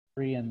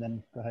3 and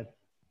then go ahead.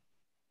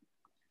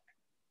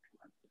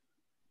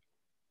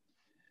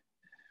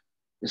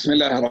 بسم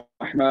الله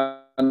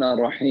الرحمن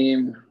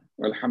الرحيم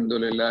والحمد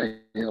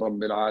لله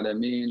رب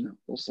العالمين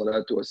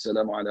والصلاة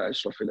والسلام على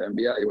أشرف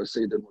الأنبياء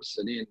والسيد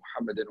المرسلين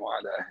محمد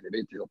وعلى أهل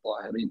بيته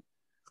الطاهرين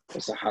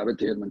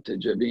وصحابته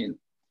المنتجبين.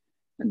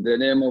 In the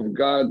name of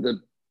God,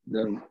 in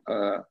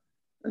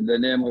the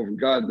name of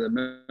God, the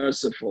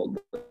merciful,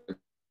 the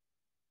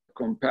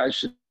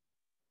compassionate,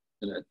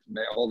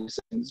 may all these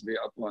things be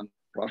upon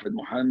Prophet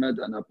Muhammad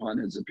and upon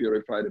his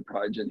purified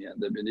progeny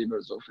and the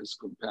believers of his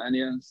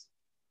companions.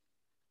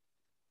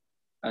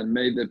 And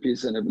may the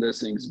peace and the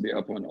blessings be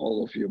upon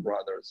all of you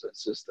brothers and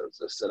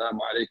sisters. Assalamu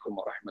alaikum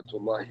wa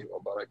rahmatullahi wa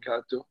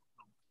barakatuh.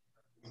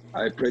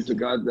 I pray to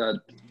God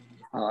that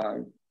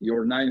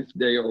your 9th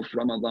day of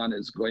Ramadan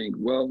is going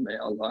well. May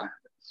Allah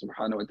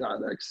subhanahu wa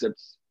ta'ala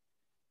accept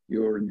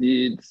your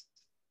deeds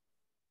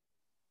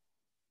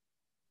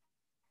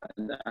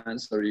and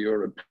answer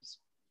your prayers.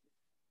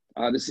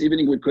 This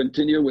evening we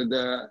continue with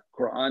the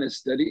Qur'an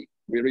study.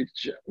 We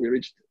reached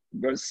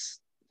verse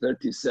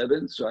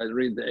 37. So I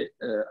read the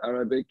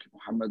Arabic,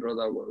 Muhammad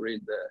Rada will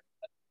read the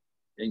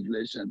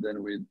English, and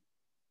then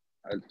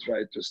I'll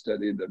try to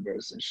study the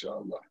verse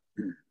inshallah.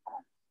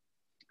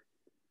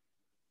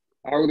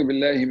 أعوذ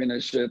بالله من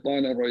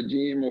الشيطان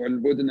الرجيم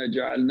والبدن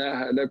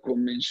جعلناها لكم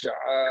من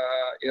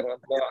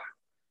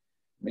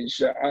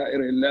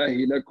شعائر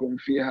الله لكم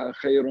فيها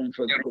خير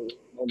فاذكروا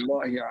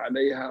الله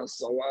عليها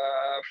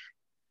صواف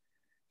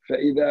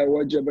فإذا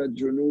وجبت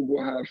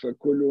جنوبها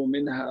فكلوا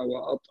منها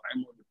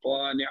وأطعموا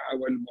القانع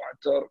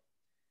والمعتر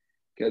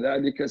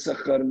كذلك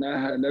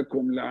سخرناها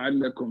لكم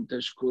لعلكم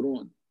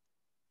تشكرون.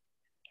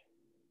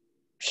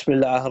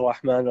 Bismillah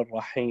ar-Rahman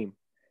ar-Rahim.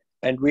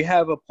 And we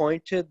have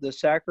appointed the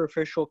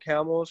sacrificial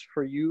camels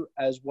for you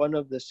as one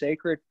of the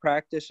sacred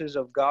practices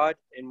of God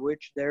in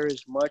which there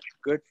is much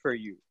good for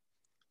you.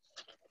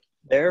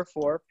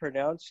 Therefore,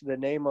 pronounce the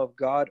name of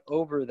God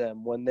over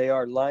them when they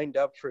are lined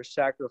up for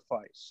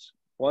sacrifice.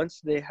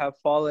 Once they have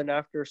fallen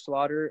after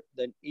slaughter,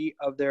 then eat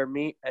of their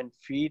meat and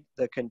feed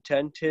the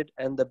contented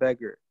and the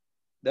beggar.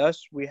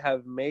 Thus we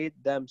have made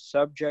them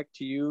subject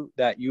to you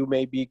that you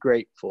may be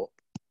grateful.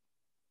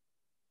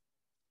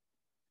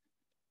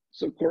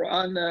 So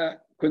Quran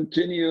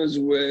continues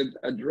with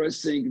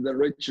addressing the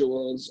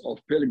rituals of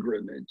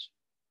pilgrimage.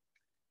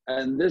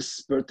 And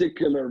this verse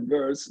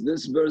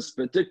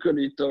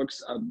particularly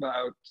talks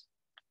about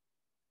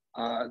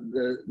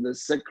the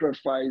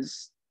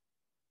sacrifice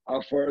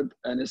offered,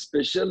 and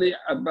especially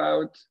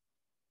about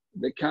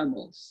the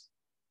camels.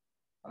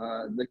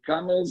 The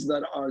camels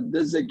that are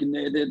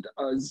designated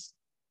as,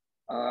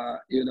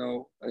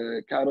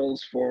 cattle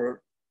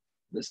for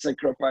the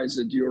sacrifice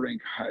during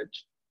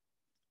Hajj.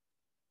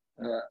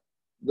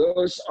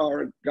 Those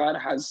are, God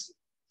has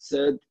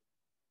said,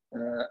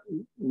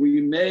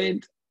 we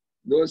made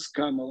those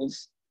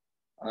camels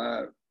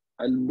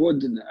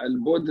al-budn.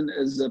 Al-budn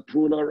is the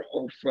plural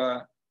of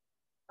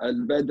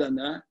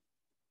al-badana,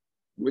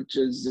 which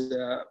is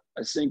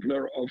a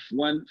singular of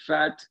one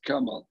fat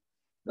camel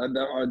that they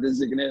are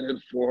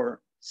designated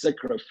for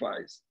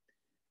sacrifice.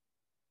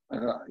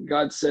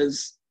 God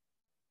says,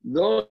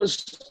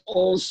 those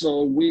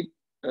also we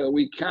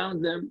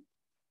count them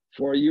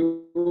for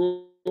you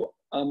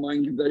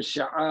among the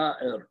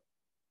sha'air.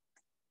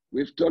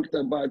 We've talked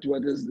about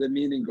what is the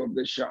meaning of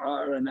the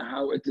sha'air and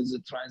how it is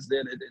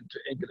translated into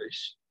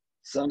English.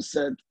 Some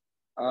said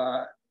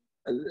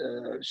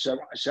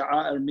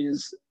sha'air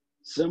means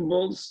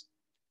symbols.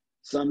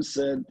 Some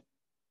said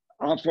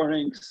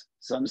offerings.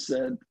 Some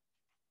said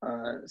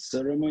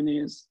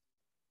ceremonies.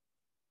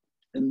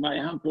 In my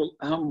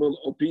humble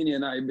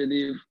opinion, I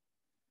believe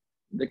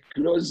the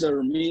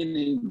closer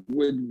meaning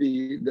would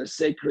be the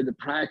sacred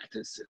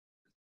practices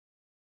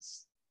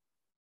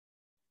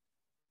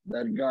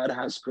that God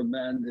has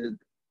commanded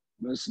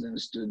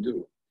Muslims to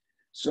do.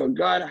 So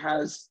God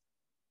has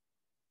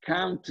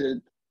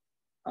counted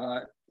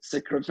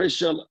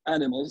sacrificial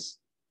animals,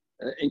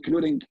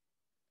 including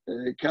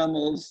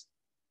camels,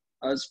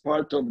 as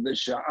part of the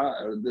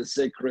sha'air, the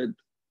sacred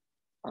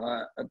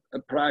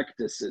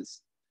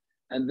practices.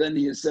 And then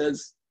he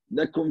says,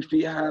 لَكُمْ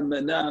فِيهَا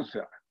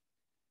مَنَافِعُ.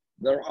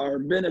 There are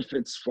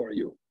benefits for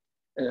you,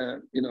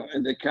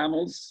 in the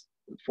camels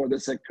for the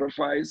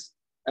sacrifice,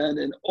 and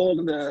in all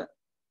the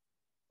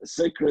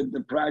sacred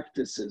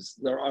practices,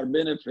 there are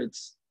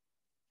benefits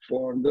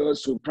for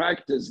those who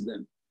practice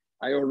them.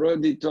 I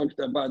already talked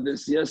about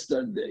this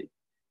yesterday,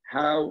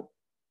 how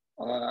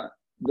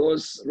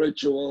those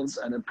rituals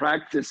and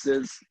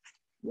practices,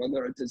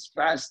 whether it is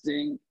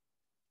fasting,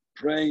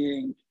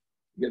 praying,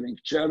 giving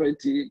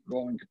charity,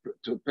 going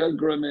to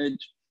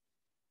pilgrimage,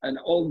 and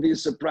all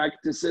these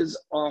practices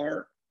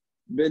are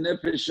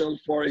beneficial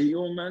for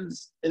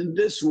humans in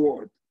this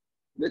world,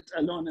 let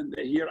alone in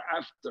the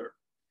hereafter.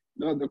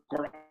 No, the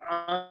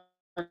Quran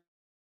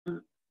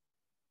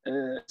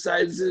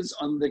emphasizes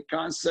on the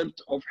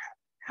concept of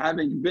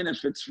having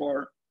benefits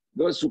for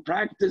those who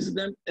practice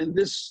them in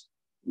this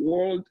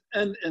world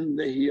and in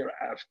the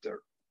hereafter.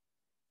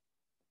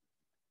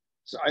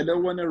 So I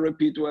don't want to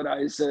repeat what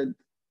I said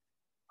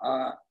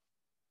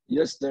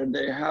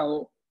yesterday,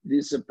 how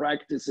these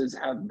practices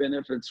have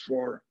benefits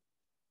for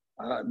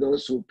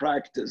those who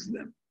practice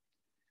them.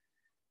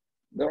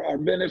 There are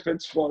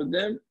benefits for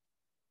them.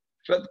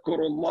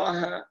 فاذكروا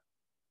الله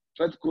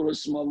فاذكروا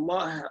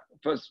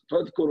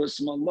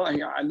اسم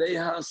الله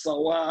عليها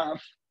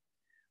صواف.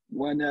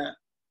 When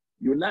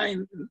you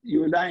line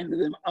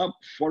them up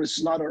for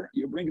slaughter,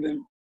 you bring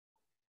them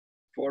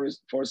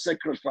for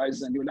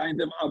sacrifice, and you line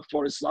them up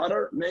for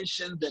slaughter,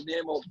 mention the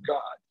name of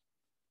God.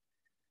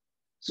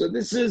 So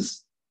this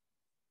is,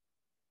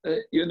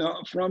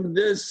 from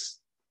this,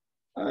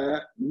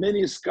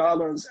 many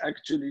scholars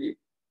actually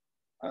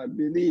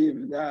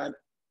believe that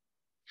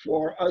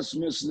for us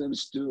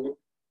Muslims to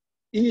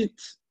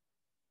eat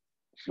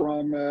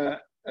from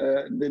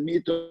the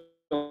meat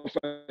of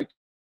a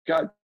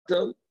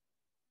cattle,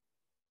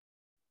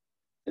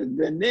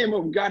 the name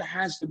of God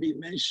has to be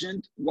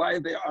mentioned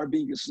while they are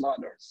being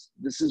slaughtered.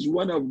 This is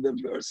one of the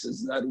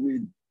verses that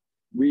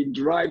we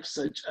drive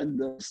such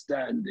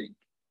understanding.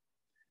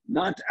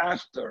 Not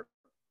after.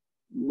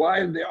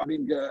 While they are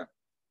being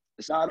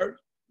slaughtered,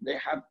 they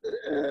have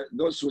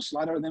those who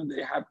slaughter them,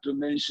 they have to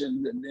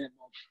mention the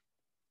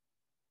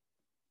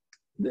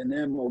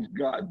name of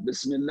God.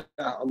 Bismillah,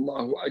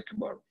 Allahu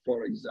Akbar,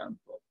 for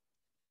example.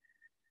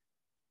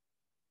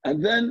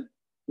 And then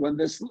when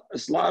the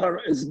slaughter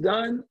is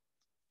done,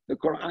 the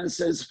Quran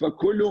says,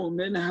 فَكُلُوا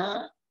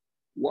مِنْهَا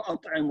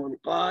وَأَطْعِمُوا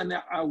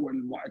الْقَانِعَ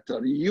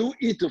وَالْمُعْتَرِ. You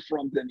eat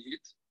from the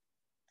meat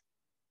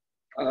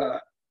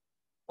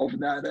of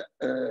that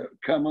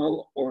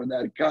camel or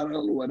that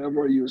cattle,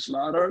 whatever you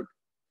slaughtered,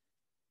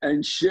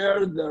 and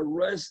share the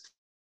rest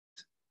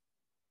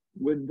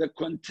with the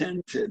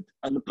contented.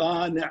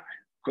 Al-Qani',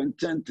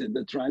 contented.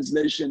 The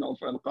translation of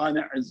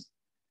Al-Qani' is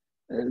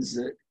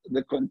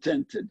the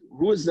contented.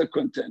 Who is the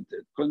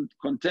contented?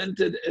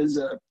 Contented is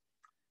a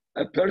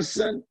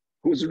person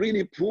who's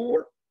really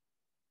poor,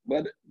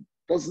 but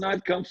does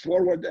not come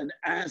forward and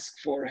ask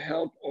for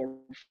help or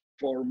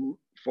for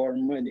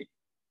money.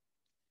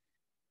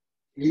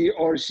 He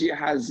or she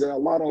has a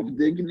lot of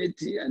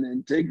dignity and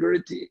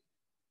integrity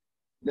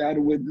that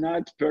would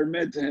not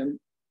permit him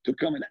to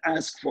come and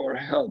ask for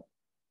help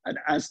and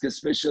ask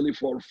especially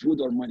for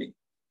food or money.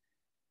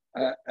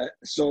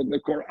 So the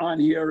Quran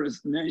here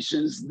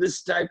mentions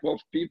this type of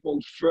people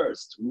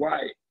first.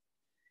 Why?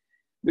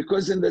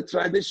 Because in the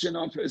tradition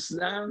of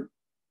Islam,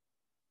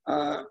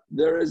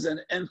 there is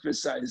an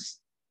emphasis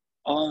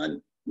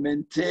on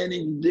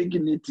maintaining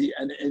dignity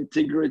and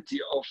integrity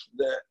of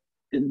the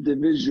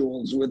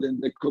individuals within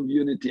the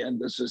community and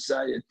the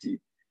society.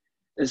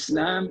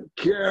 Islam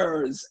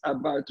cares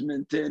about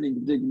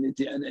maintaining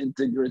dignity and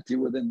integrity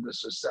within the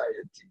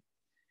society.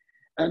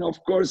 And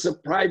of course,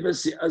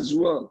 privacy as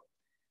well.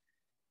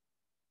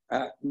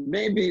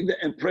 Maybe the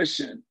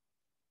impression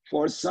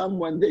for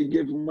someone they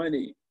give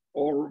money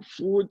or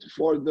food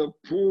for the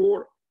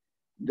poor,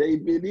 they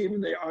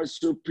believe they are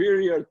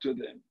superior to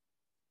them.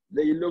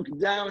 They look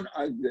down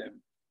at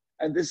them.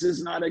 And this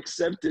is not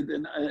accepted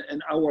in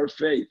our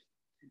faith.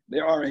 They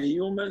are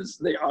humans,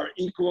 they are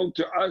equal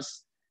to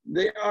us.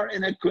 They are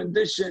in a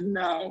condition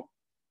now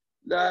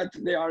that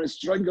they are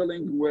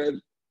struggling with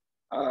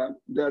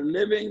their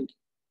living,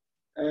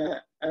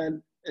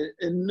 and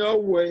in no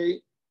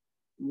way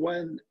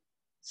when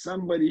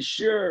somebody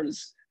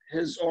shares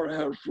his or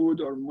her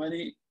food or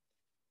money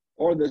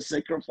or the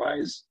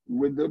sacrifice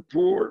with the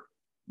poor,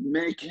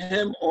 make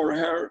him or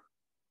her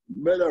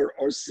better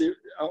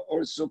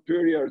or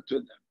superior to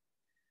them.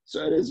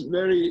 So it is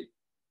very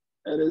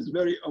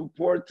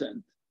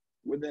important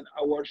within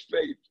our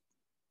faith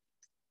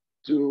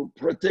to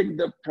protect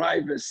the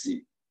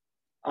privacy,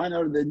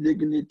 honor the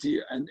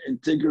dignity and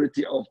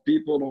integrity of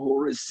people who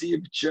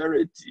receive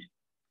charity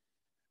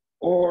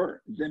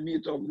or the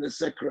meat of the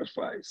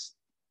sacrifice.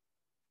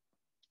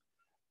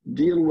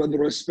 Deal with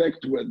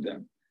respect with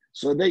them.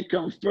 So they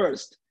come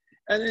first.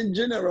 And in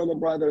general,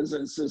 brothers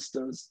and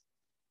sisters,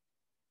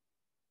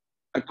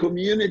 a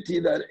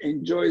community that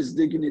enjoys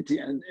dignity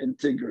and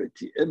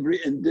integrity, every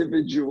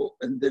individual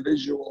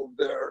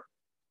there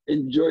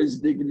enjoys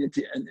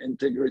dignity and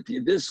integrity.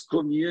 This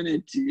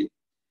community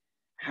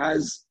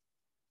has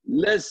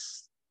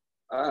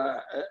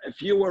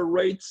fewer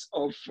rates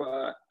of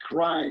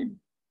crime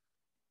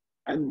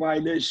and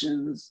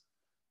violations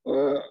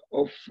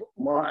of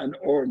law and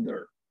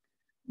order,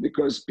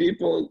 because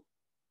people,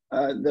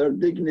 their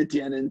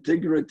dignity and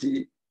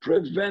integrity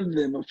prevent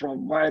them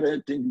from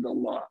violating the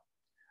law.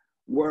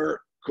 Where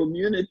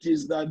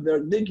communities that their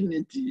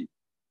dignity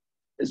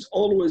is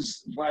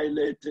always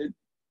violated,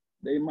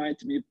 they might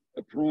be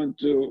prone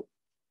to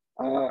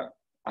a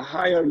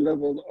higher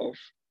level of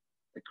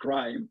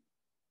crime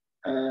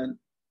and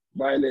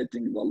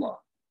violating the law.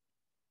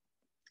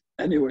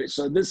 Anyway,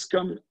 so the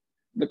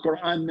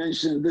Quran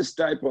mentions this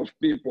type of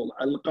people,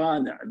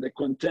 al-qani', the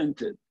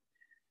contented.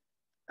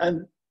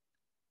 And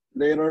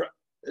later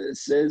it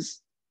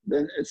says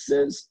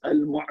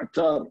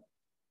al-mu'tar,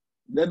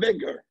 the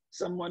beggar,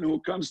 someone who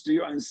comes to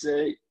you and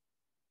say,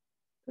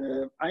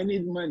 I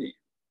need money.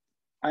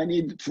 I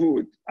need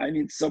food, I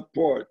need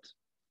support.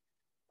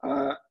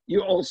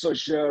 You also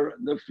share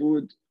the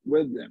food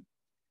with them.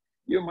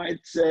 You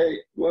might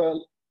say,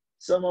 well,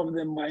 some of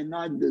them might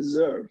not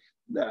deserve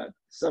that.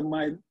 Some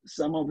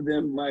of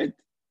them might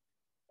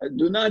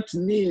do not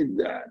need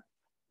that.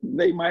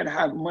 They might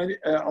have money,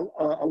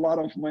 a lot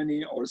of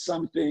money or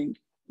something.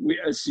 We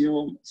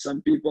assume,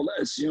 some people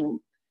assume.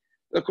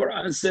 The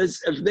Quran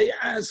says, if they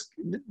ask,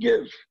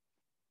 give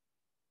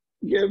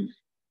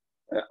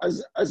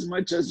as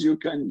much as you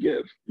can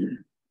give,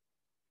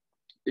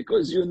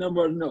 because you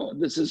never know.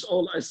 This is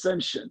all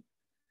assumption.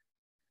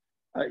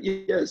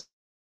 Yes,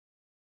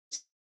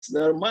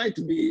 there might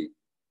be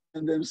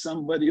in them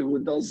somebody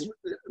who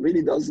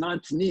really does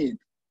not need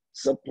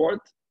support,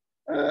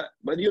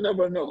 but you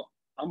never know.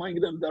 Among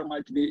them, there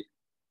might be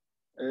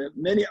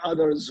many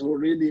others who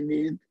really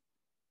need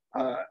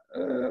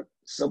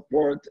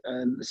support,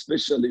 and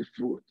especially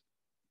food.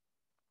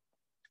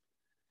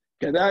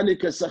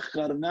 كذلك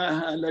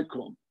سخرناها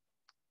لكم.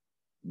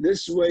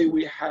 This way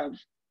we have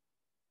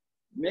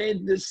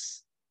made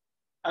these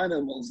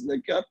animals,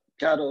 the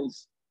cattle,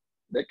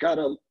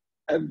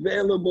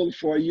 available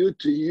for you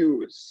to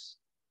use.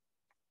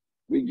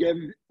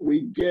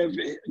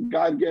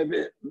 God gave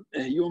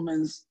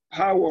humans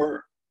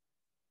power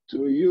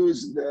to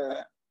use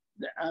the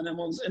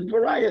animals in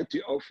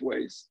variety of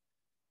ways.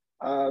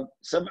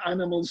 Some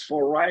animals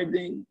for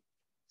riding,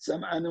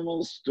 some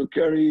animals to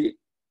carry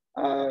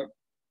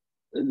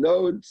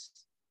loads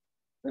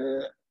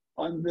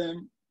on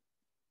them,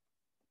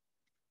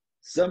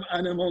 some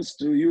animals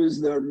to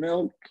use their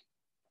milk,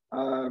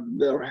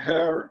 their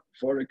hair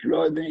for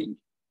clothing,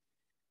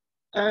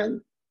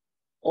 and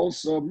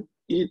also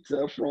eat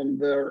from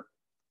their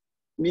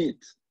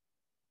meat.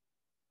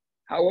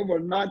 However,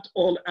 not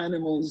all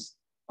animals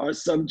are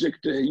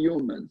subject to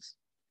humans.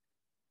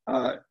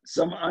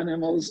 Some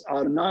animals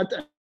are not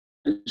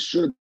and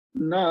should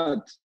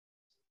not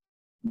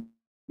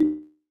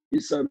be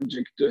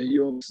subject to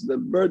humans. The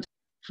birds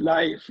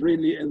fly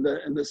freely in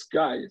the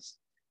skies.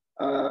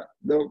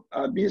 The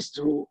beasts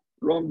who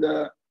roam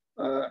the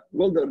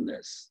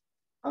wilderness,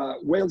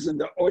 whales in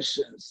the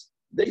oceans,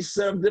 they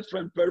serve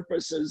different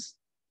purposes.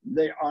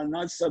 They are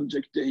not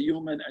subject to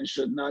human and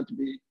should not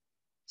be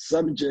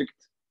subject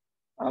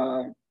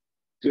to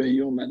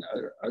human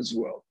as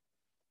well.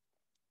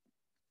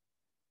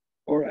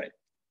 All right,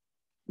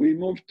 we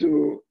move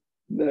to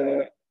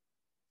the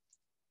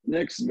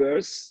next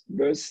verse,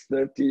 verse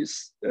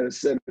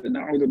 37.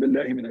 أعوذ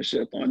بالله من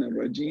الشيطان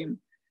الرجيم.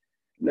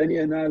 لن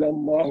ينال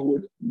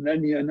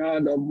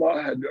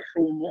الله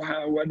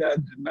لحومها ولا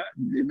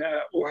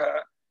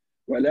دماؤها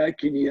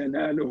ولكن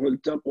يناله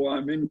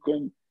التقوى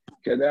منكم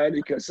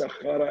كذلك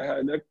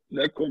سخرها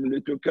لكم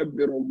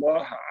لتكبروا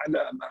الله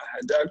على ما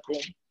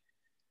هداكم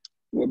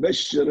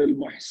وبشر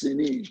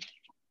المحسنين.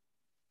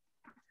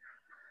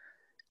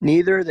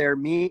 Neither their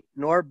meat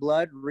nor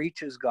blood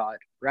reaches God.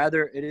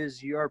 Rather, it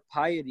is your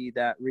piety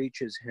that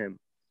reaches him.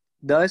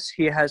 Thus,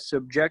 he has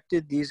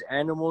subjected these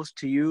animals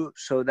to you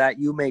so that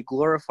you may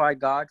glorify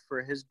God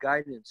for his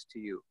guidance to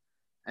you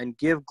and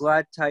give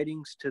glad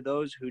tidings to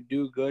those who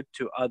do good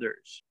to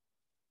others.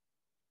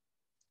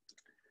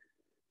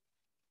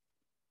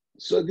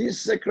 So these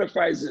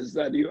sacrifices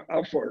that you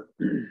offer,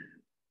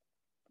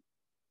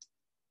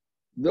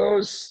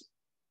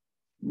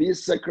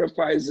 these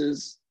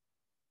sacrifices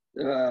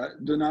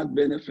do not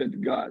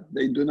benefit God.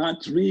 They do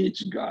not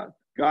reach God.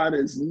 God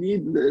is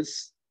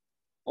needless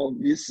of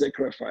these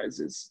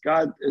sacrifices.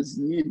 God is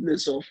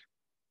needless of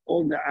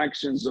all the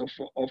actions of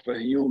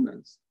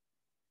humans.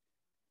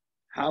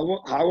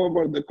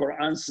 However, the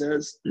Quran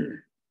says,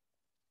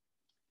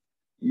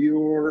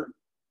 your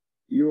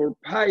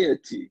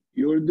piety,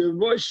 your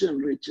devotion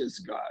reaches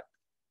God.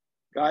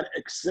 God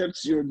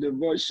accepts your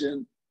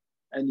devotion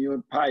and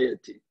your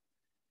piety.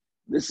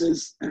 This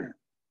is,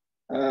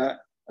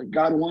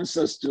 God wants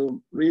us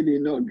to really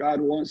know.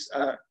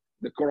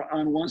 The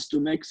Quran wants to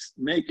make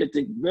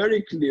it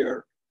very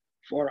clear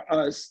for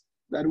us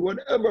that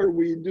whatever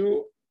we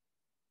do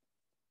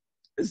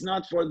is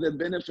not for the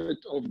benefit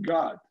of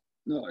God.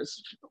 No,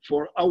 it's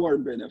for our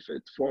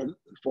benefit, for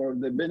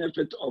the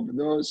benefit of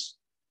those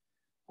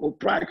who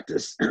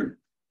practice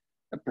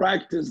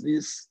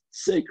these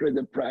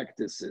sacred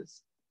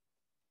practices.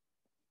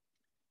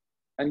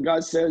 And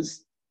God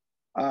says,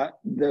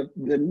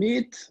 the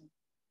meat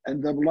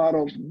and the blood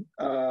of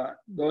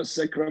those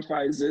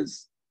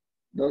sacrifices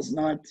do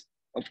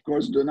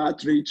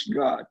not reach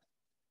God.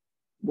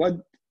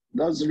 What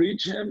does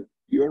reach him?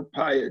 Your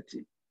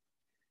piety.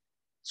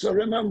 So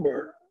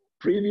remember,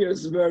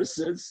 previous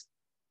verses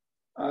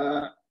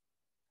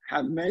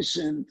have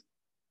mentioned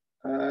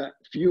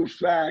few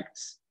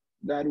facts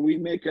that we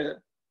make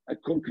a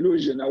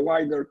conclusion, a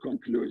wider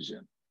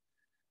conclusion.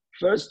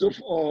 First of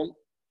all,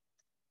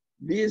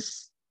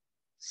 these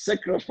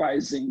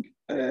sacrificing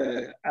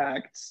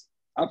acts,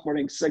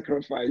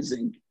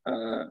 sacrificing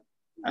an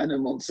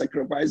animal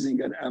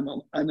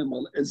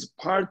is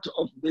part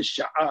of the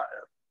sha'air,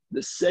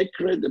 the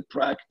sacred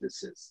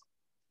practices.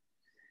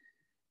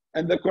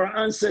 And the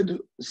Quran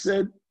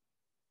said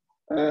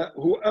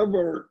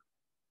whoever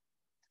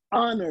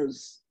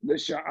honors the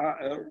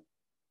sha'a'ir,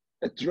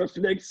 it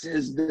reflects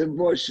his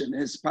devotion,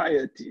 his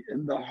piety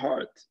in the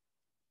heart.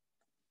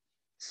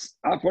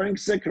 Offering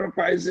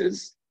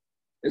sacrifices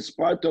is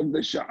part of the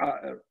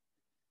sha'a'ir.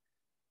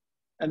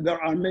 And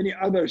there are many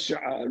other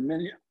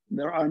sha'a'ir,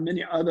 there are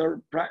many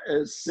other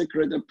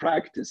sacred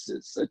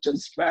practices, such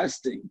as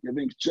fasting,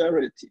 giving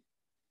charity.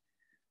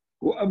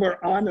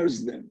 Whoever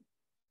honors them,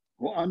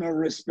 who honor,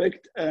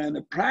 respect, and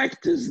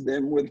practice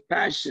them with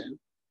passion,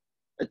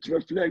 it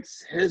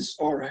reflects his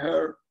or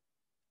her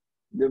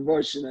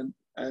devotion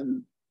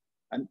and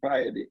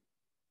piety.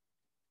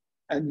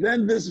 And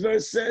then this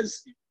verse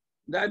says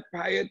that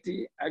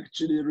piety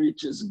actually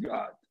reaches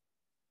God.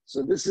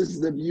 So this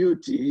is the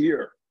beauty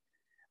here.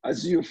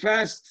 As you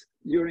fast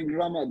during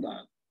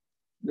Ramadan,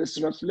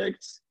 this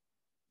reflects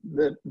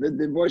the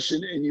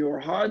devotion in your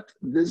heart.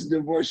 This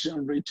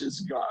devotion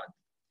reaches God.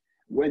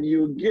 When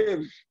you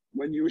give,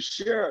 when you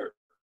share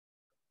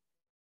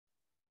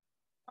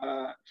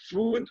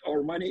food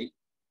or money,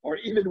 or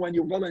even when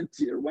you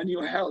volunteer, when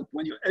you help,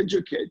 when you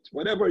educate,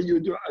 whatever you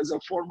do as a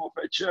form of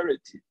a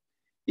charity,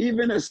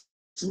 even a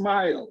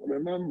smile,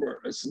 remember,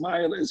 a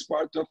smile is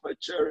part of a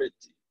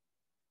charity.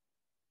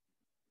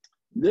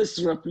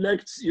 This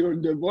reflects your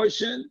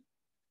devotion,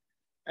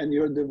 and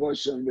your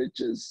devotion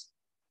reaches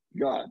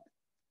God.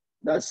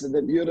 That's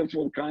the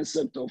beautiful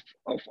concept of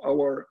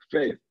our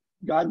faith.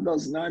 God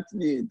does not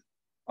need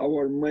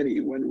our money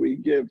when we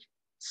give.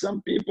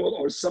 Some people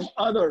or some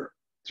other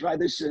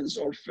traditions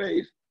or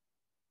faith,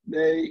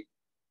 the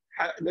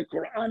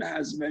Qur'an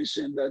has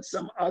mentioned that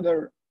some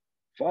other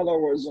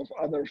followers of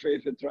other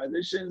faith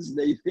traditions,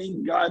 they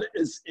think God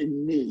is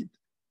in need.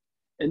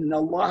 Inna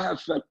Allah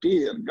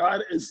faqir,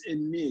 God is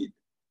in need.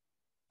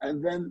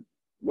 And then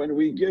when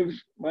we give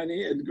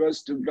money, it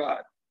goes to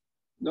God.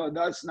 No,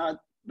 that's not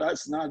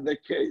the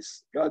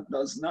case. God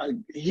does not.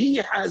 He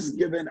has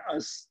given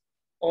us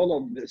all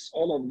of this,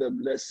 all of the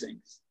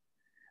blessings.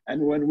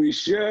 And when we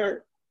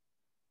share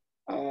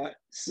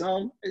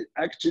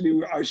actually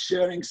we are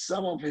sharing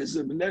some of his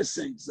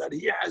blessings that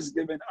he has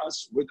given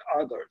us with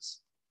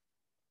others.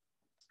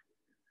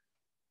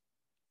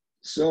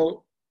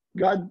 So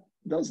God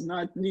does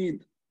not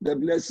need the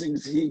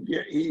blessings he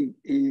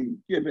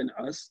given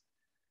us.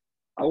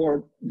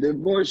 Our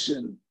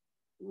devotion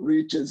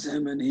reaches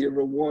him, and he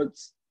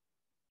rewards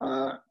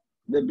the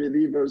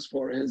believers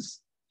for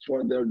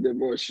their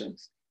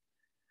devotions.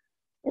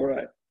 All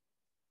right.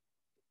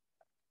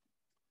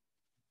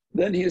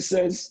 Then he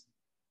says,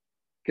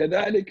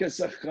 كَذَلِكَ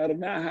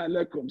سَخَّرْنَاهَا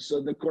لَكُمْ.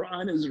 So the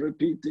Quran is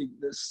repeating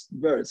this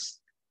verse.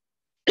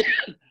 I'm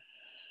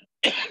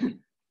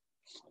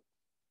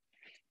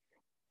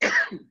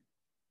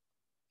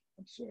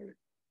sorry.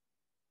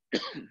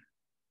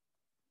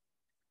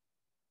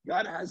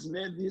 God has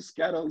made these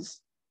cattle,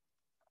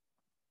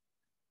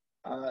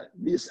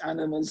 these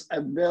animals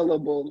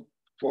available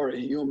for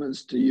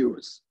humans to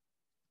use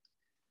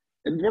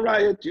in a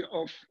variety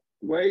of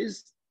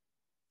ways,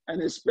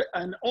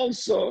 and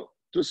also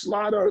to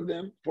slaughter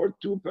them for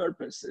two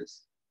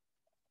purposes.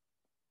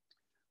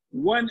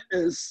 One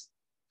is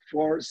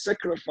for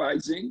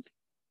sacrificing,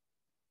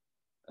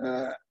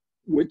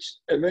 which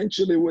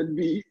eventually will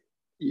be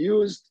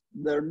used,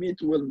 their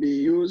meat will be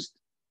used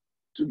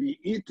to be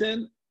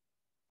eaten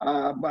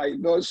by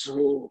those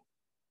who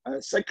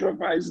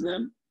sacrifice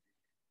them,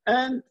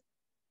 and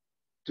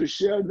to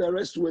share the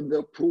rest with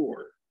the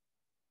poor.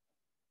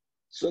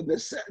 So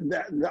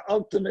the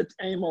ultimate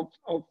aim of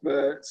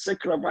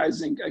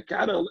sacrificing a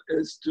cattle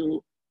is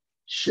to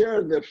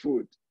share the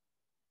food,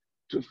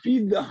 to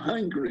feed the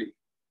hungry.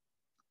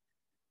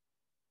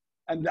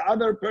 And the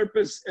other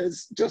purpose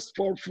is just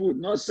for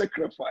food, no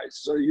sacrifice.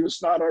 So you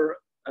slaughter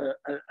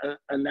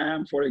a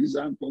lamb, for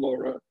example,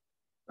 or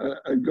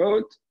a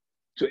goat,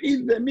 to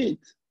eat the meat,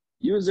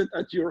 use it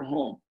at your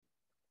home.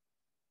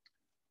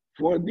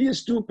 For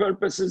these two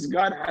purposes,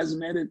 God has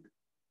made it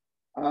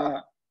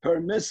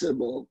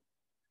permissible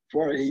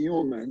for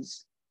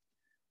humans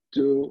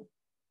to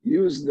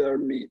use their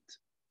meat.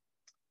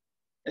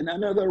 In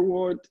another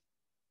word,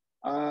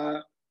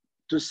 to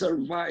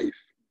survive,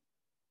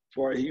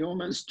 for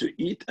humans to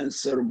eat and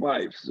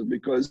survive. So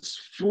because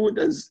food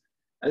is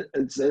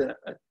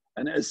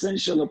an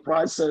essential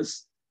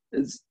process,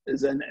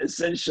 is an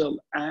essential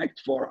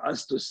act for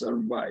us to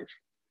survive.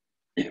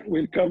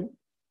 We'll come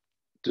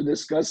to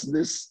discuss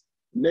this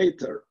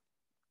later.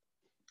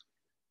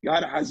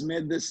 God has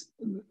made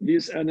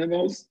these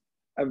animals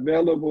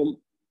available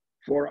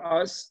for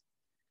us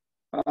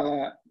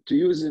to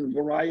use in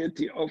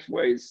variety of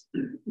ways.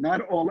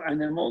 Not all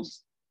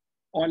animals,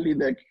 only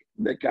the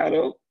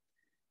cattle.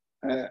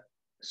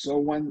 So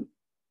when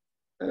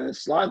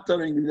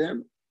slaughtering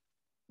them,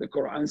 the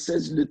Quran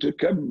says,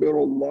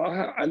 لِتُكَبِّرُوا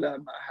اللَّهَ عَلَى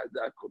مَا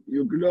هَدَاكُمْ.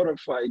 You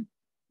glorify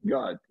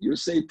God. You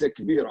say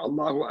takbir,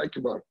 Allahu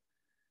Akbar.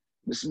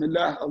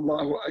 Bismillah,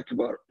 Allahu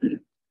Akbar.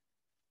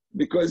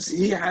 Because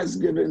he has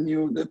given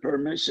you the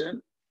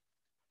permission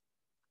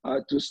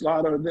to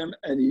slaughter them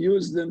and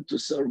use them to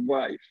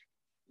survive.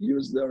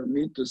 Use their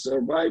meat to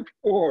survive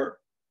or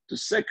to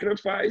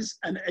sacrifice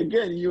and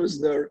again use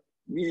their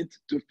meat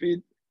to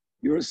feed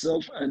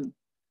yourself and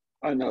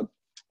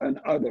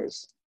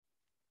others.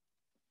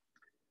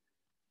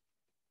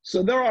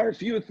 So there are a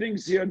few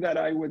things here that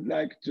I would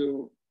like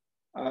to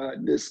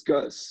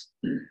discuss.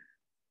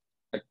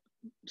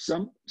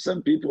 Some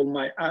people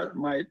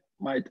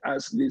might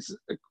ask these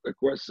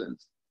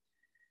questions.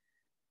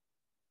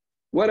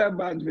 What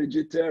about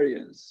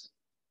vegetarians?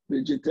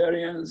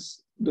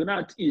 Vegetarians do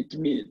not eat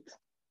meat.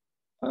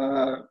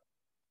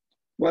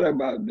 What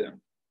about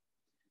them?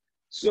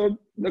 So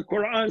the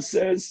Quran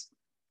says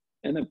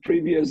in a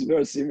previous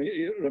verse,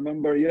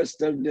 remember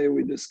yesterday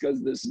we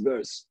discussed this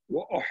verse,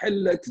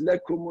 وَأُحِلَّتْ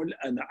لَكُمُ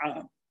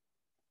الْأَنْعَامِ.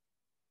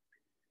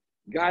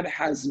 God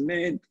has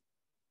made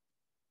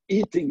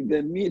eating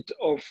the meat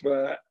of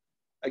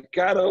a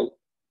cattle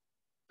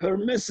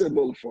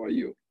permissible for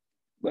you.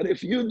 But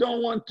if you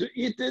don't want to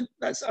eat it,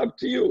 that's up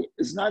to you.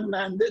 It's not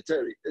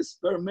mandatory, it's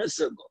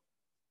permissible.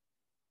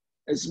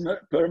 It's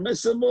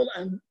permissible,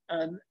 and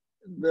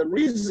the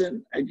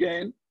reason,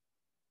 again,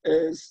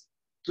 is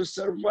to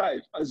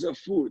survive, as a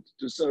food,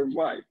 to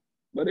survive.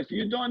 But if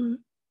you don't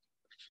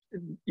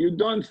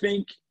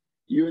think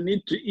you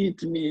need to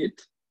eat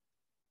meat,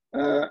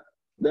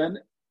 then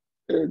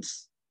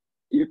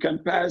you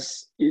can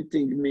pass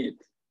eating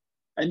meat,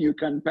 and you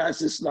can pass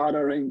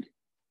slaughtering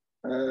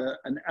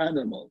an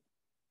animal.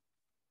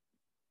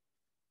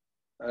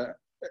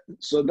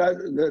 So that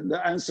the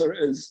answer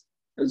is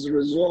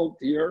resolved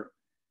here.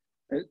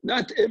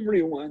 Not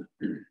everyone.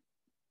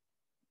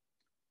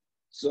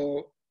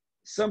 So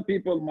some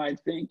people might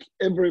think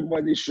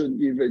everybody should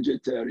be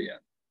vegetarian.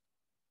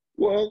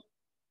 Well,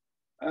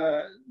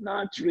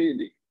 not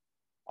really.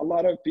 A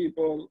lot of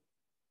people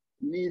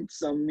need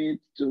some meat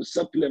to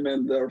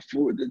supplement their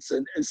food. It's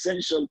an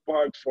essential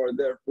part for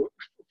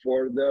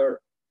their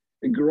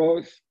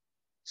growth,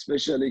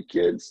 especially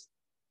kids,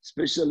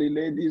 especially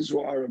ladies who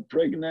are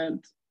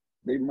pregnant.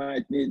 They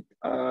might need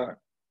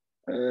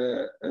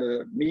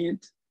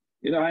meat.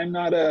 You know, I'm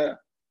not a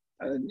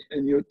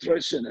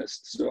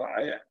nutritionist, so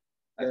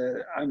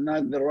I'm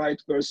not the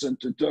right person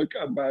to talk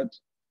about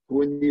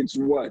who needs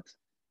what.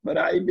 But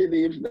I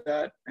believe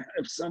that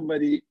if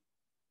somebody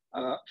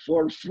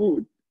for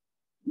food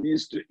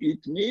needs to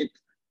eat meat,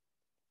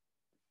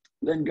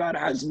 then God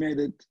has made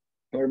it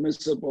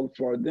permissible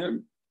for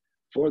them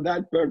for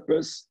that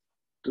purpose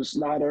to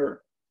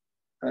slaughter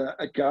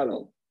a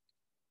cattle.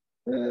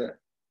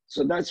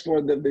 So that's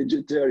for the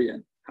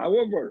vegetarian.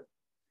 However,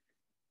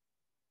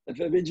 if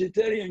a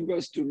vegetarian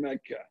goes to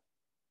Mecca,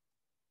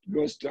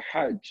 goes to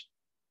Hajj,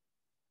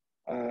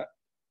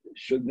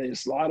 should they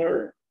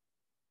slaughter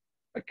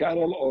a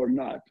cattle or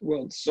not?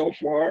 Well, so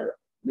far,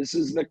 this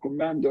is the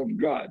command of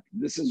God.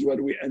 This is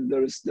what we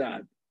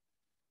understand,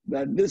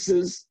 that this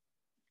is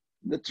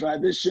the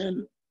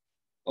tradition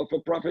of a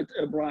Prophet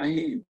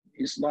Ibrahim.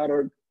 He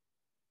slaughtered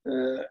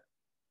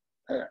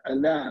a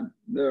lamb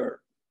there.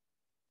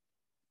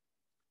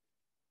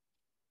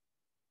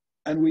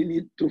 And we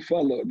need to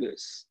follow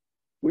this.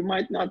 We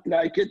might not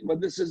like it, but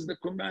this is the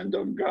command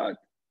of God.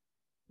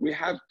 We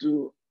have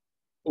to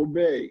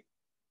obey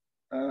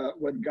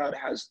what God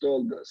has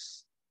told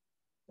us.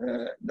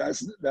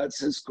 That's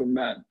his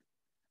command.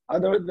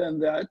 Other than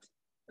that,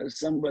 if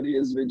somebody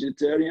is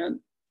vegetarian,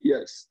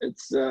 yes,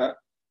 it's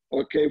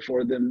okay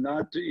for them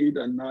not to eat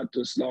and not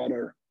to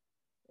slaughter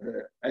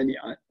any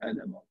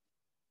animal.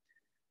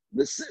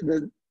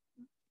 The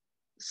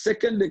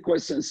second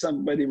question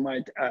somebody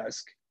might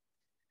ask,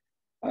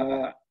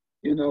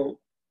 you know,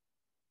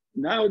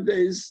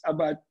 nowadays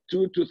about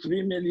 2 to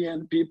 3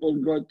 million people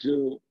go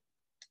to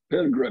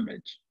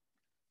pilgrimage.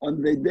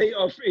 On the day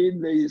of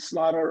Eid, they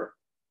slaughter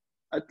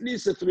at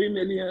least 2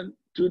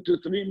 to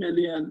 3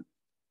 million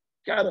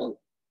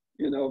cattle,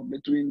 you know,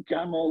 between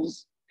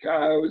camels,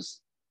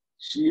 cows,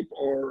 sheep,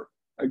 or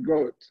a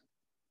goat.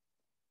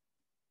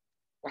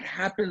 What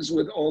happens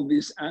with all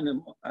these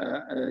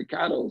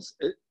cattle?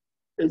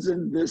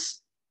 Isn't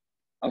this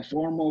a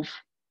form of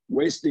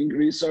wasting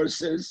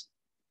resources?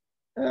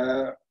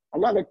 A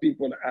lot of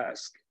people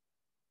ask.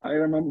 I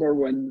remember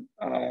when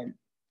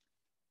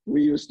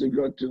we used to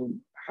go to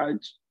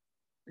Hajj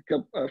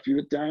a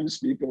few times,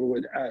 people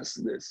would ask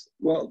this.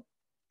 Well,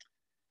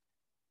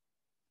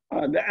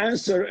 the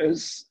answer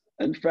is,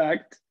 in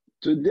fact,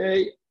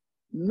 today,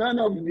 none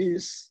of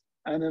these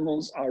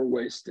animals are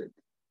wasted.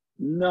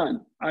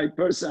 None. I'm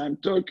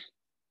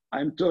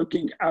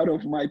talking out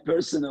of my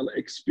personal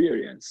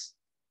experience,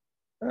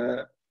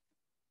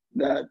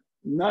 that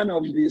none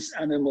of these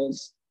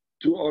animals,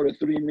 2 or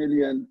 3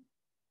 million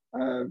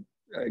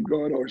a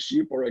goat or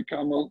sheep or a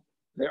camel,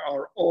 they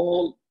are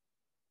all,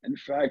 in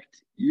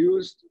fact,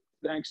 used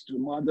thanks to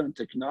modern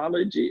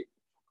technology.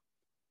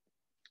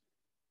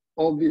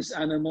 All these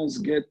animals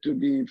get to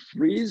be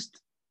freezed,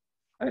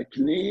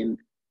 cleaned,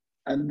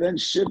 and then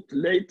shipped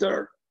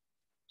later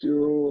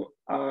to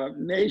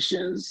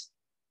nations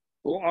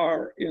who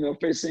are, you know,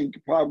 facing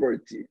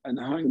poverty and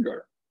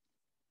hunger.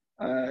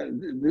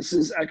 This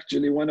is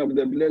actually one of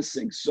the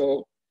blessings.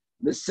 So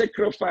the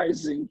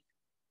sacrificing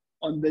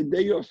on the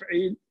day of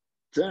Eid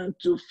turned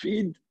to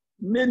feed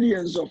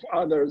millions of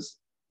others,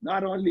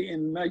 not only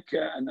in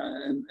Mecca and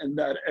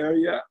that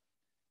area,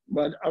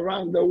 but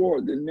around the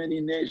world in many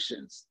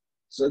nations.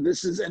 So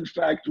this is in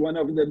fact one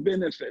of the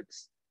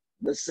benefits.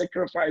 The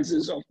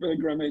sacrifices of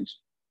pilgrims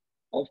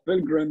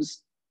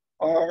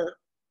are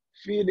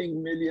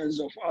feeding millions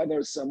of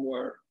others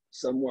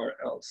somewhere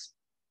else.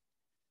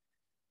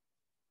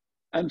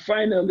 And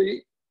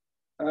finally,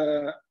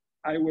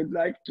 I would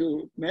like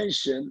to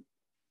mention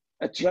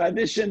a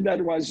tradition that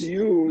was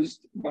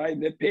used by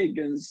the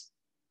pagans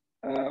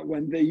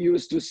when they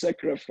used to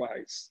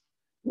sacrifice,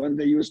 when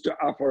they used to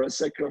offer a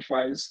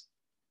sacrifice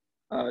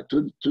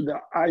to the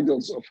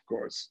idols, of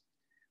course.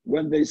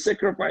 When they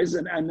sacrifice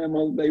an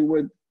animal, they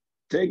would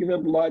take the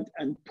blood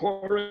and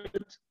pour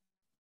it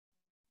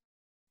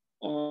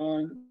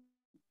on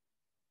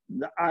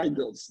the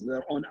idols,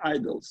 their own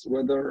idols,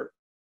 whether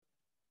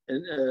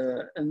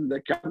in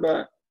the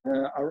Kaaba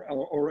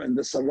or in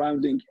the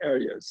surrounding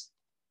areas.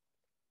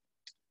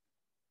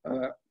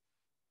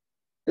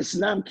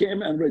 Islam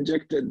came and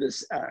rejected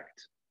this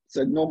act,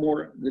 said no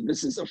more.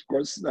 This is, of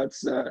course,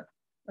 that's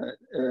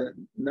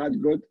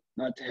not good,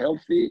 not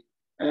healthy,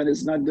 and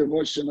it's not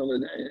devotional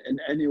in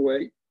any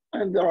way.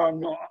 And there are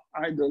no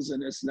idols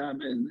in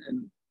Islam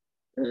in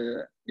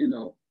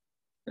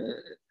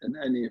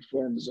any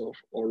forms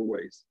or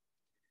ways.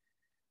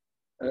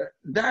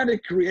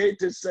 That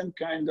created some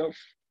kind of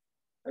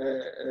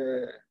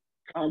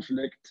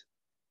conflict.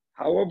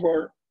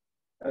 However,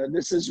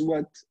 this is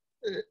what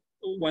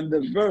when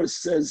the verse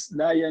says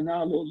لا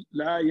ينال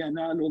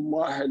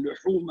الله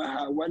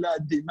لحومها ولا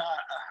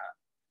دماءها,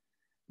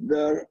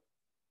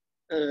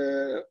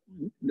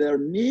 their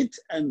meat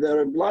and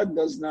their blood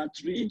does not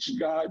reach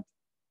God.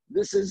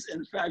 This is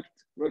in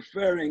fact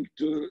referring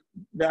to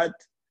that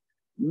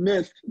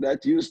myth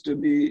that used to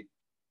be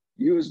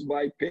used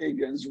by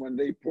pagans when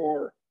they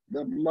pour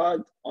the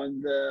blood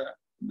on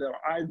their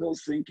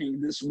idols, thinking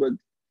this would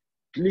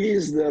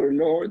please their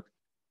Lord.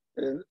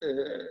 In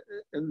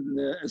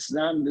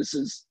Islam, this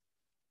is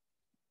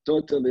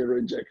totally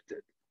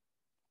rejected.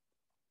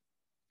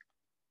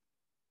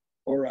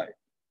 All right.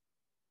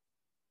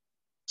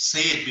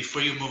 Seyed,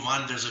 before you move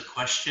on, there's a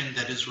question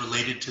that is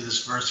related to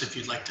this verse if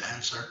you'd like to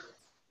answer.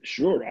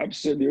 Sure,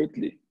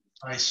 absolutely.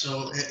 All right,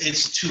 so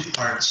it's two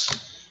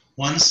parts.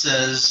 One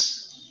says,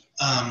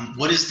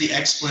 what is the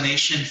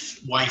explanation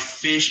why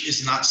fish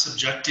is not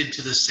subjected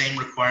to the same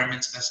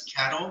requirements as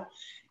cattle?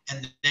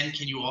 And then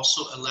can you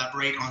also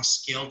elaborate on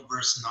scaled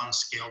versus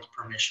non-scaled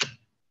permission?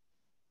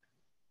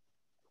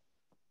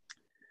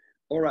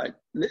 All right,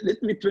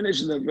 let me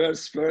finish the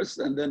verse first,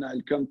 and then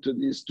I'll come to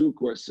these two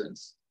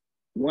questions.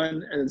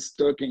 One is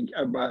talking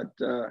about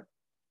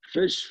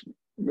fish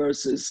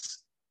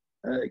versus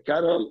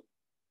cattle,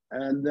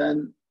 and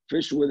then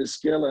fish with a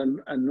scale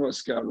and no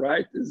scale,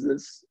 right? Is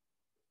this,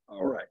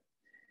 all right.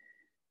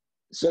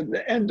 So at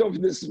the end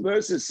of this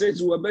verse, it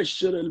says,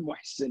 وَبَشِّرِ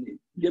الْمُحْسِنِينَ,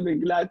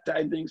 giving glad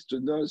tidings to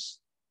those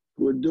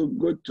who do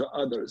good to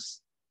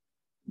others.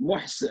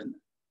 Muhsin,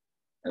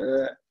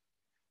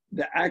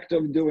 the act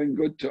of doing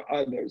good to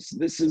others.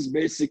 This is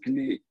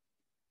basically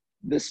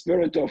the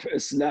spirit of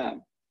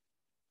Islam.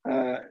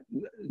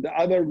 The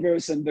other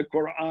verse in the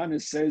Qur'an,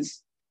 it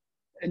says,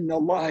 إِنَّ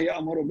اللَّهَ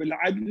يَأْمُرُ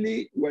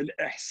بِالْعَدْلِ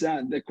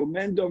وَالْإِحْسَانِ. The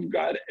command of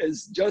God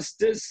is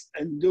justice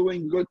and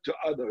doing good to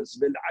others.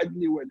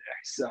 بِالْعَدْلِ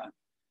وَالْإِحْسَانِ.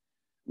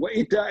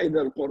 وَإِيتَاءِ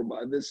ذِي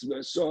الْقُرْبَى. This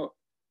verse. So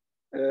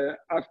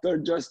after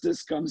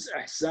justice comes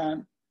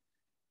ihsan.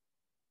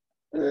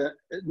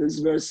 This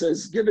verse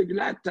says, give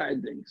glad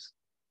tidings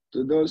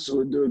to those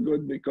who do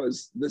good,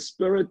 because the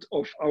spirit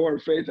of our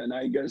faith, and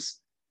I guess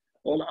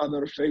all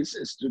other faiths,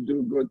 is to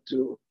do good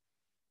to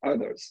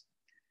others.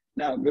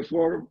 Now,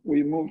 before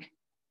we move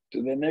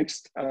to the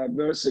next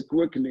verse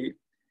quickly,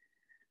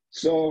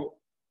 so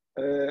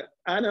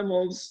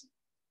animals,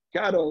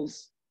 cattle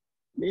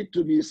need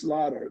to be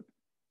slaughtered.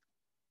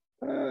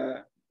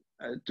 And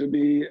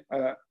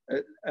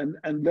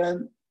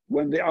then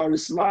when they are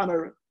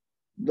slaughtered,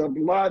 the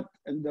blood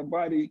in the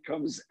body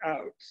comes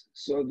out.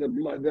 So their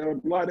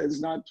blood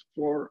is not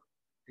for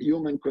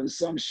human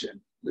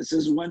consumption. This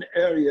is one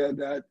area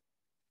that,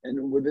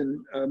 and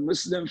within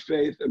Muslim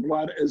faith,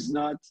 blood is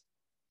not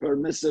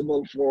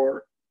permissible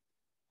for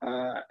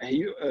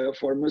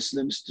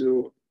Muslims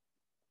to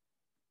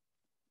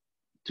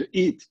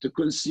eat, to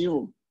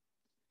consume.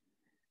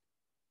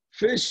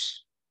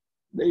 Fish,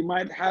 they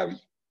might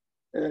have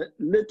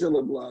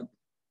little blood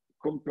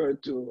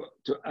compared to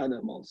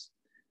animals.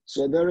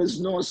 So there is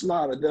no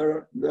slaughter.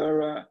 They're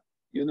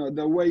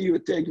the way you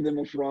take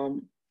them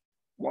from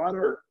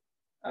water,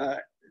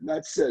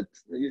 that's it.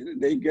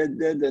 They get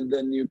dead and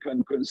then you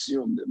can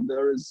consume them.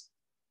 There is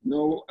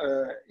no,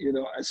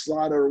 a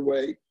slaughter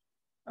way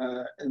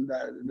in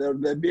that.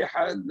 The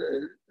bihad,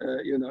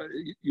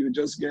 you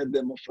just get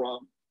them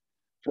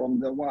from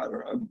the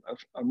water.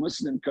 A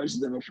Muslim catches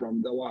them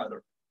from the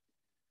water.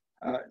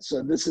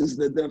 So this is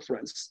the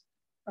difference.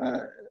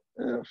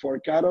 For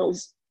cattle,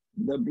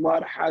 the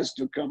blood has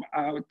to come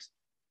out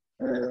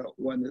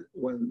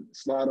when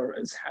slaughter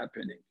is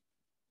happening.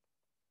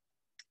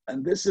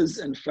 And this is,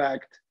 in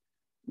fact,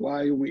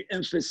 why we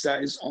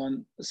emphasize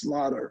on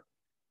slaughter.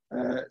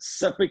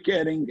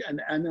 Suffocating an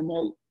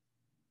animal,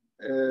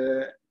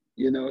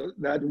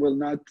 that will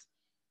not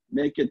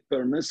make it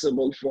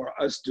permissible for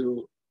us to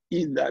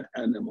eat that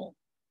animal,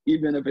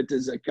 even if it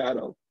is a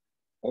cattle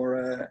or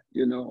a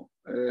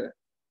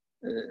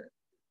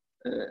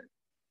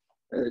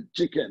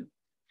chicken,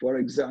 for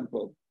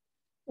example.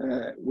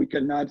 We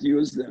cannot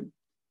use them.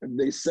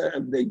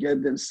 If they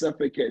get them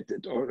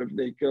suffocated or if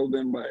they kill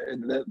them,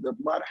 the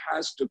blood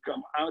has to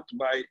come out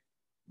by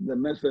the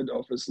method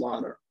of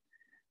slaughter.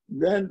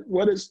 Then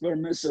what is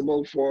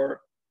permissible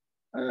for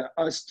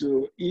us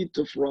to eat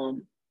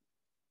from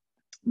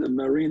the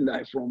marine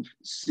life, from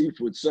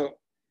seafood? So,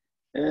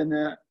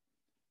 in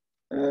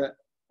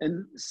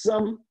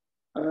some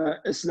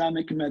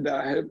Islamic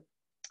madahib,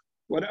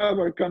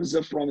 whatever comes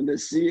from the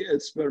sea,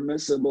 it's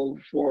permissible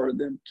for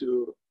them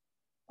to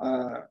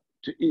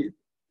eat.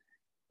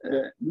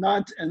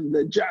 Not in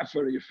the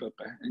Ja'fari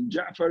fiqh. In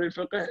Ja'fari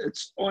fiqh,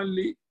 it's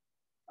only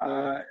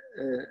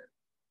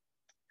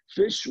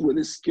fish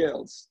with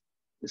scales.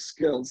 The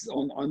scales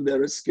on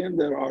their skin,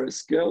 there are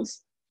scales.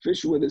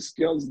 Fish with the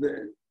scales, they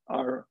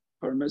are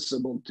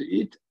permissible to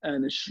eat,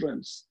 and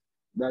shrimps.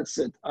 That's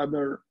it.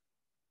 Other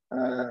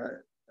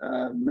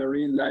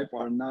marine life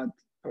are not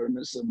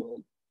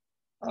permissible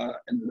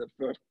in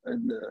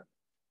the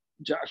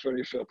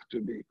Ja'fari fiqh to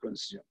be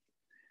consumed.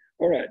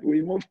 All right,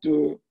 we move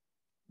to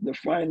the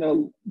final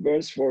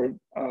verse for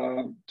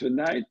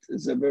tonight.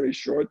 Is a very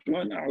short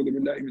one. أعوذ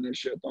بالله من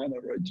الشيطان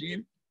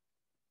الرجيم.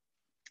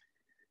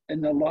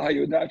 إن الله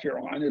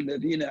يدافع عن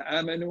الذين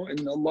آمنوا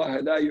إن الله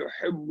لا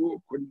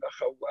يحب كل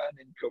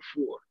خوان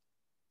كفور.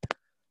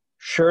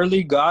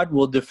 Surely God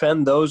will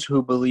defend those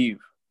who believe.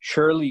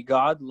 Surely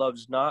God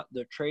loves not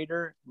the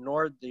traitor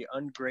nor the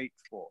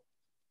ungrateful.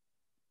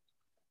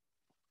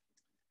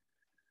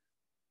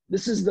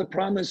 This is the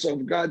promise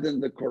of God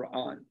in the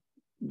Qur'an.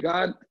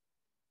 God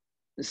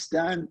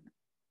stand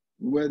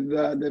with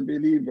the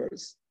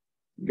believers.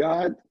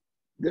 God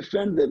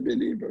defend the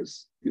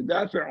believers.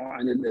 يدافع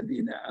عن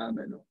الذين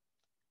آمنوا.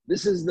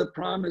 This is the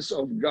promise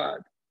of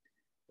God,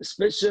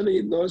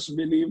 especially those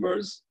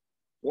believers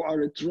who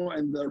are true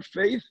in their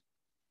faith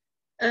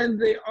and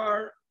they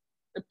are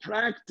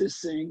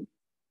practicing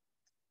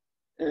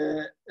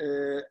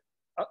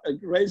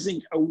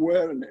raising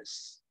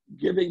awareness,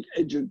 giving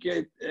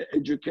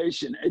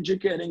education,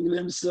 educating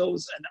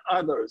themselves and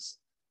others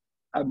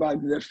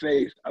about the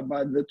faith,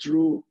 about the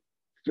true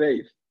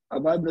faith,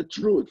 about the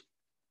truth.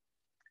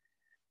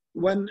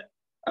 When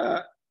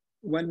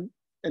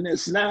in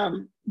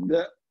Islam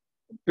the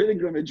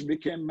pilgrimage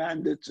became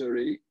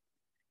mandatory,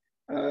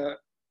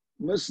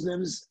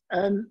 Muslims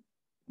and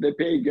the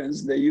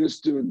pagans, they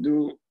used to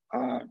do,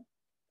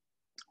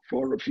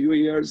 for a few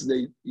years,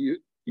 they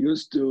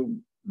used to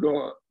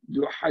go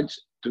do Hajj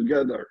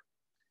together,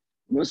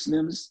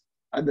 Muslims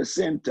at the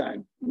same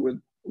time with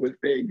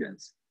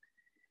pagans.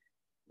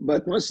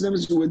 But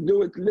Muslims would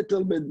do it a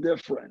little bit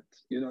different.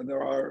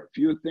 There are a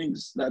few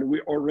things that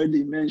we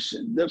already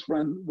mentioned,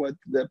 different what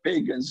the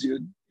pagans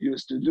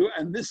used to do.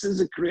 And this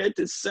has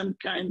created some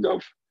kind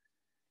of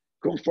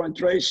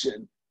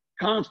confrontation,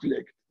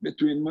 conflict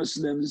between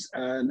Muslims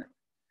and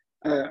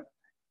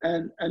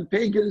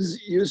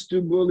pagans used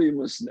to bully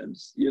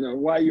Muslims.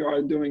 Why you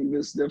are doing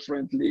this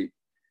differently?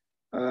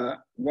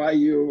 Why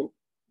you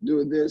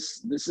do this?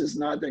 This is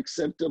not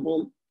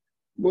acceptable.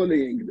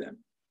 Bullying them.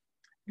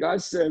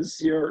 God says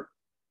here,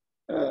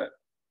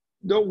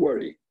 don't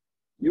worry.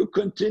 You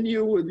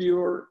continue with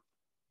your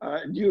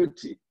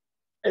duty.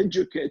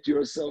 Educate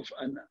yourself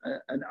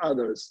and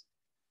others.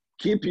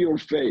 Keep your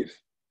faith,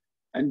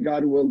 and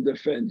God will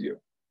defend you.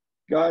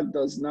 God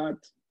does not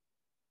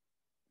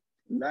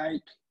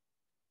like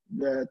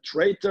the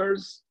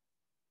traitors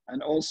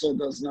and also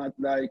does not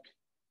like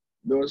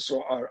those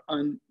who are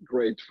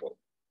ungrateful.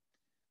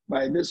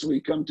 By this, we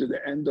come to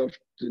the end of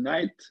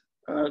tonight's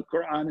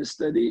Quran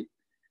study.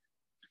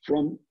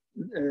 From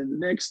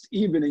next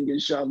evening,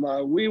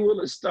 inshallah, we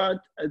will start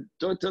a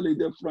totally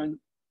different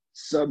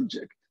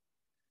subject.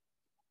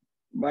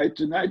 By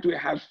tonight, we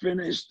have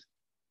finished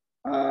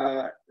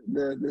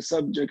the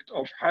subject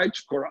of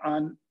Hajj.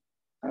 Quran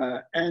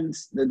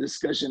ends the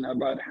discussion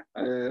about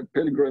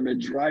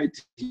pilgrimage right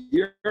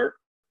here.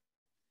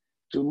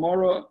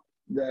 Tomorrow,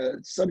 the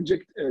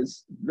subject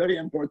is very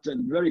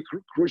important, very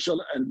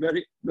crucial, and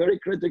very, very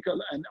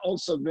critical, and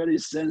also very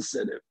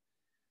sensitive.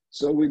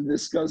 So we'll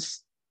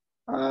discuss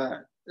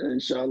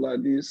inshallah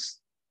these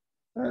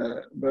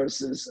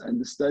verses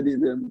and study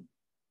them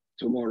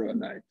tomorrow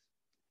night.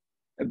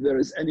 If there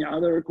is any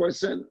other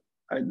question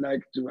I'd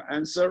like to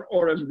answer,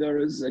 or if there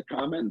is a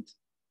comment,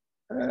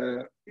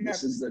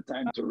 this is the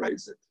time to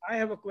raise it. I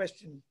have a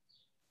question.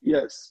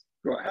 Yes,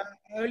 go ahead.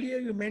 Earlier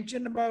you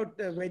mentioned about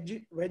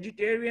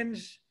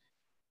vegetarians.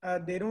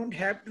 They don't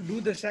have to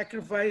do the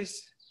sacrifice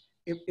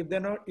if they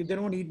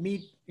don't eat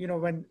meat.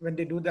 When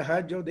they do the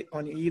Hajj or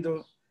on Eid,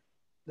 or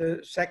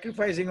the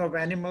sacrificing of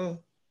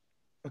animal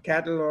or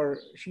cattle or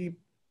sheep,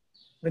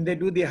 when they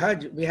do the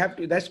Hajj, we have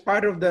to, that's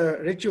part of the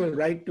ritual,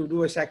 right? To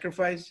do a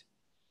sacrifice.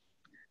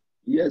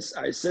 Yes,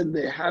 I said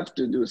they have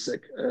to do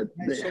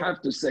they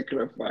have to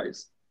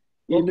sacrifice,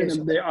 even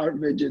if they are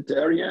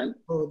vegetarian.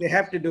 Oh, they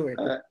have to do it.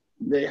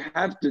 They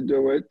have to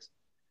do it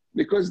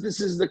because this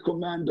is the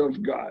command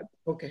of God.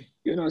 Okay.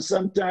 You know,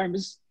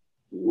 sometimes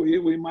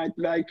we might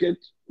like it,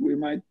 we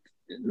might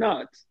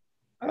not.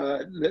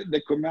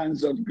 The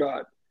commands of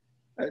God.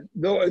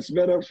 Though it's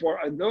better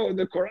though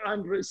the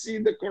Quran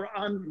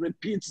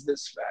repeats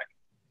this fact.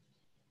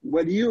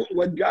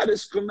 What God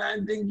is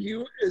commanding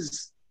you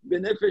is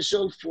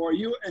beneficial for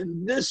you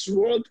in this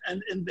world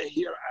and in the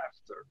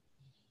hereafter.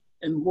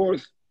 In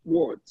both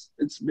worlds,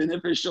 it's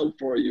beneficial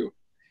for you.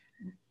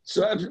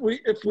 So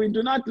if we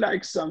do not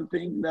like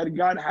something that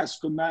God has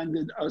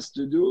commanded us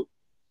to do,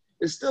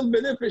 it's still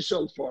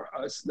beneficial for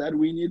us that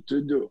we need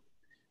to do.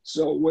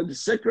 So with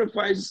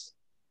sacrifice,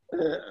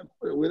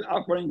 with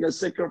offering a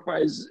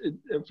sacrifice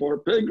for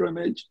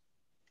pilgrimage,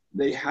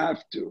 they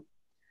have to.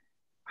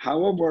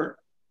 However,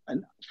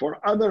 and for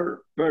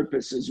other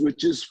purposes,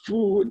 which is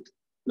food,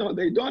 no,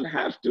 they don't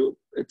have to.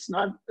 It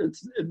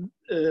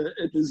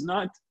is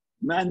not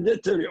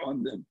mandatory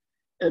on them.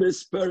 It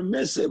is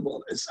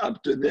permissible. It's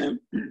up to them.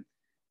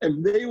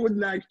 If they would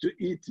like to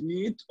eat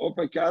meat of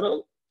a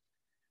cattle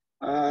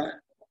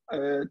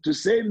to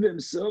save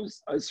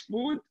themselves as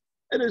food,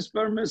 it is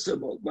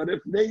permissible. But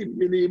if they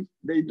believe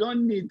they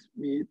don't need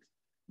meat,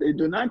 they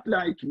do not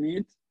like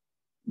meat,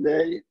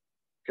 they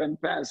can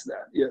pass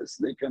that. Yes,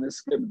 they can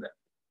skip that.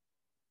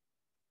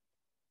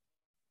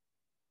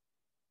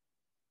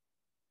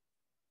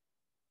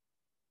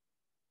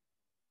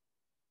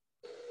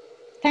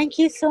 Thank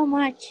you so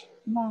much,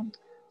 Mom.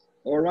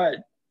 All right.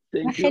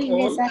 Thank you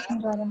all.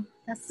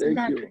 Thank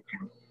you.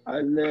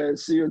 I'll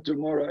see you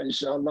tomorrow,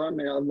 inshallah.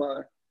 May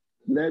Allah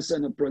bless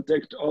and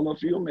protect all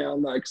of you. May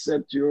Allah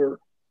accept your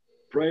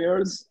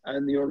prayers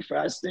and your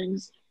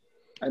fastings.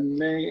 And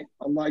may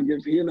Allah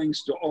give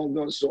healings to all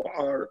those who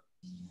are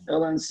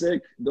ill and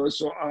sick, those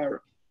who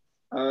are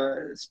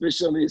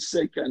especially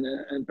sick and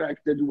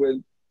impacted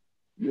with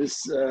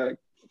this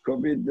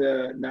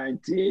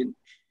COVID-19.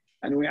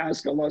 And we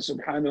ask Allah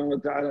subhanahu wa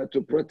ta'ala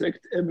to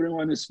protect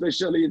everyone,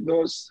 especially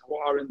those who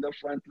are in the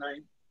front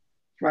line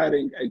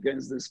fighting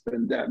against this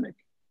pandemic.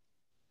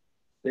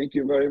 Thank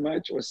you very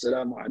much.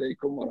 Wassalamu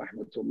alaikum wa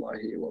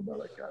rahmatullahi wa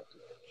barakatuh.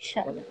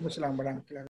 Inshallah.